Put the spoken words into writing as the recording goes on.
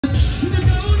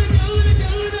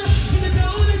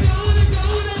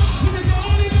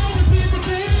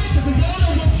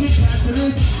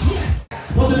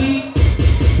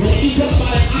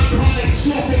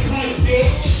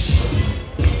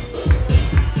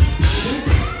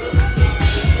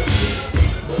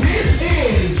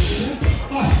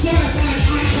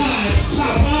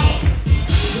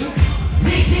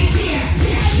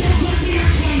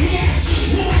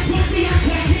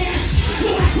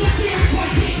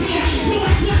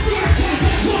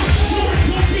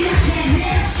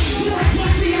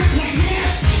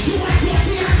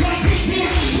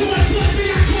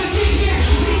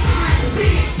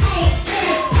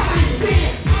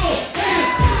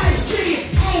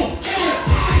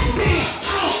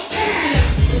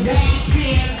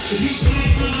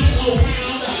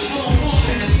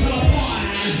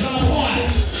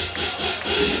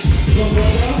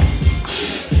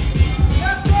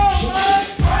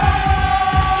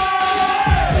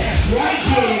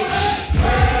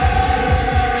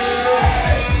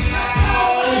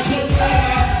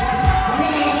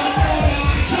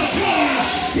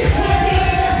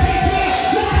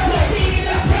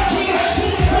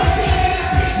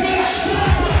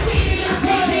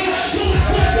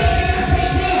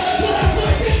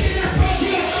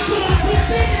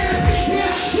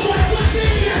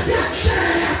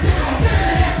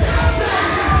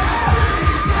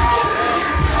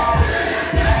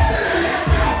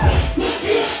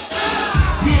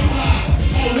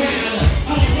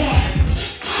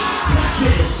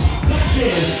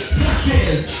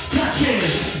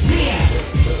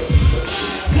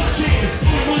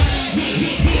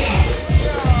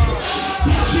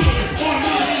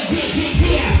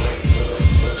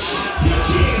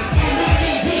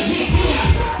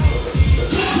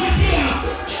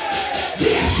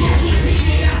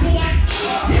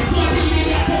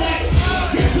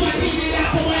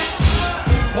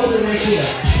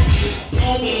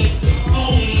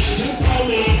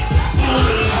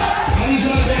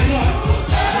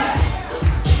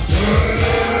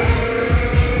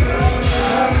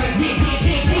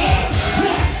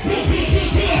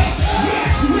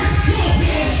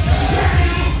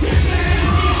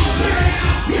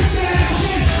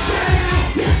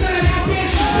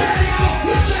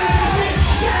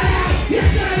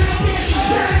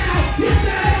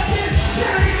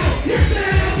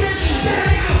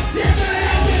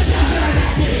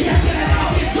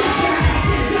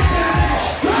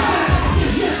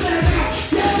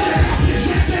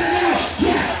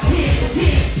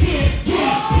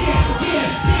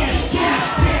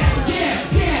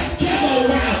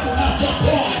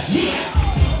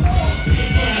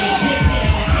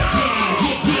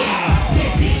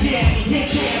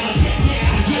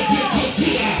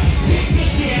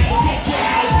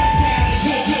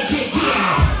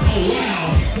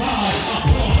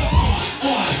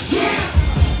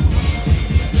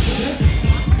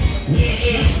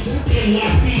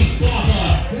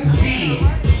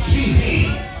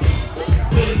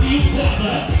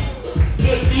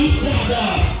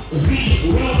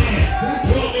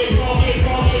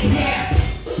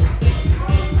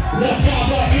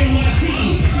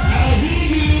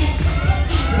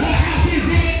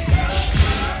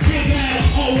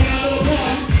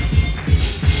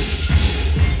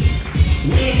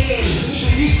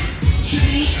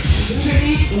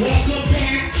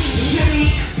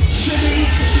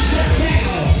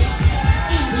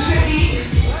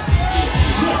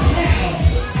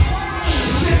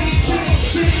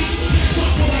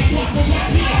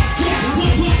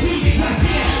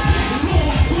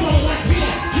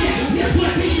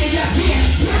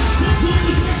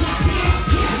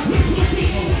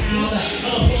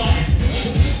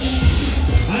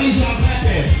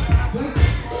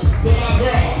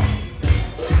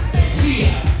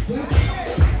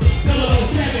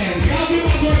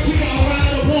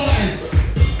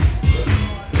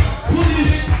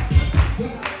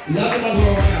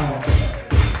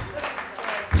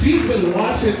She's been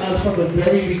watching us from the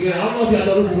very beginning. I don't know if y'all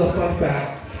know this is a fun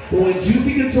fact, but when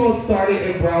Juicy Couture started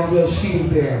in Brownsville, she was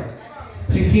there.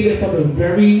 She's seen it from the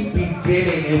very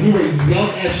beginning, and we were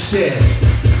young as shit.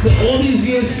 So all these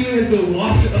years, she has been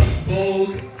watching us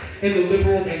Vogue in the living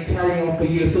room and carrying on for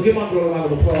years. So give my girl a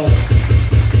round of applause.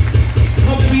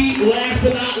 Come to me, last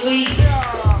but not least,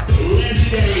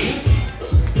 legendary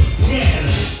Ken,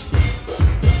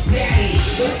 Daddy,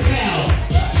 Hotel,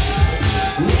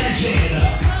 legend,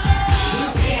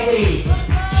 Harry,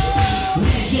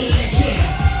 legend,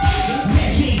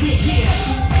 big year.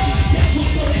 That's what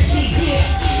the legend did.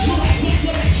 You like what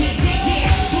the legend did,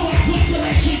 yeah. You like what the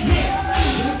legend did.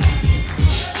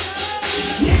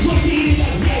 That's what did in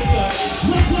your paper.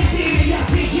 Look what did in your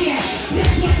big year.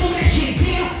 That's what the legend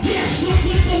did. Yes, look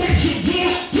what the legend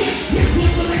did. Yeah, that's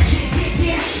what the legend did,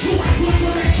 yeah. You like what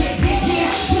the legend did,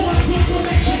 yeah. You like what the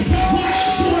legend did, what?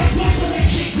 You like what the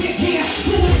legend did, yeah.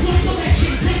 You like what the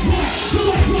legend did, what? You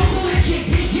like what the legend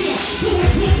did, yeah. You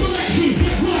like what the legend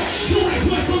did, what? You like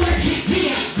what the legend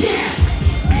did, yeah.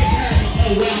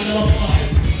 A round of applause.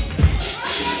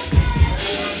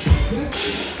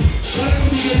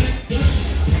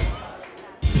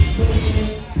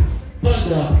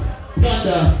 Thunder,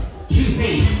 thunder,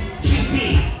 juicy,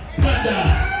 thunder.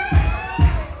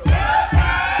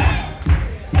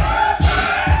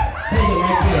 Hold it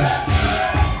right there.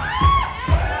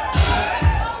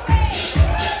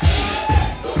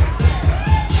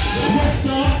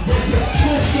 Twister versus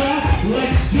Twister,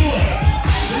 let's do it.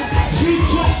 Two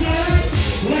twisters,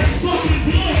 let's fucking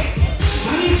do it.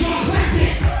 I need y'all clap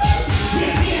it.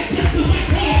 Yeah, just the way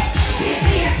there.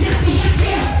 Yeah, just the way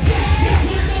there. Yeah,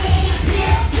 put the all up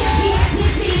here. Yeah, you like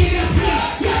put me in up here.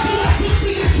 Yeah, you like put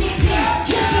me this one here.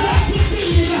 Yeah, you like put me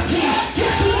in up here.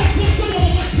 Yeah, you like put the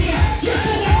all up here. Yeah,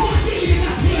 you like put me in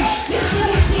up here. Yeah, you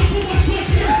like put the all up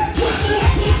here. Yeah, you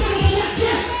like put the all up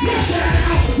here. Lift that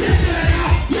out, lift that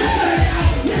out, lift that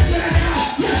out, lift that out,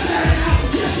 lift that out, lift that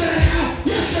out,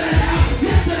 lift that out, lift that out,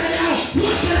 lift that out,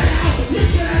 lift that out, lift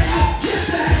that out, lift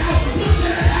that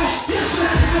out, lift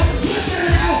that out, lift that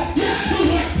out. Yes, the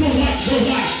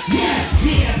what, yes,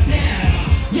 yeah, better.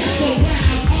 Yes, the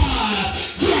round of,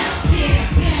 yes, yeah,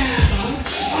 better.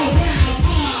 A round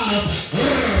of,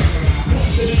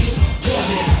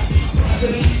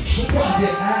 run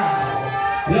it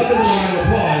out. Y'all give a round of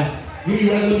applause. Give me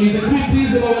round of music. Please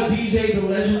give our DJ, the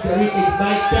legendary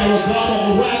Ignite FERRAGAMO,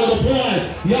 a round of applause.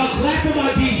 Y'all clap for my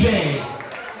DJ.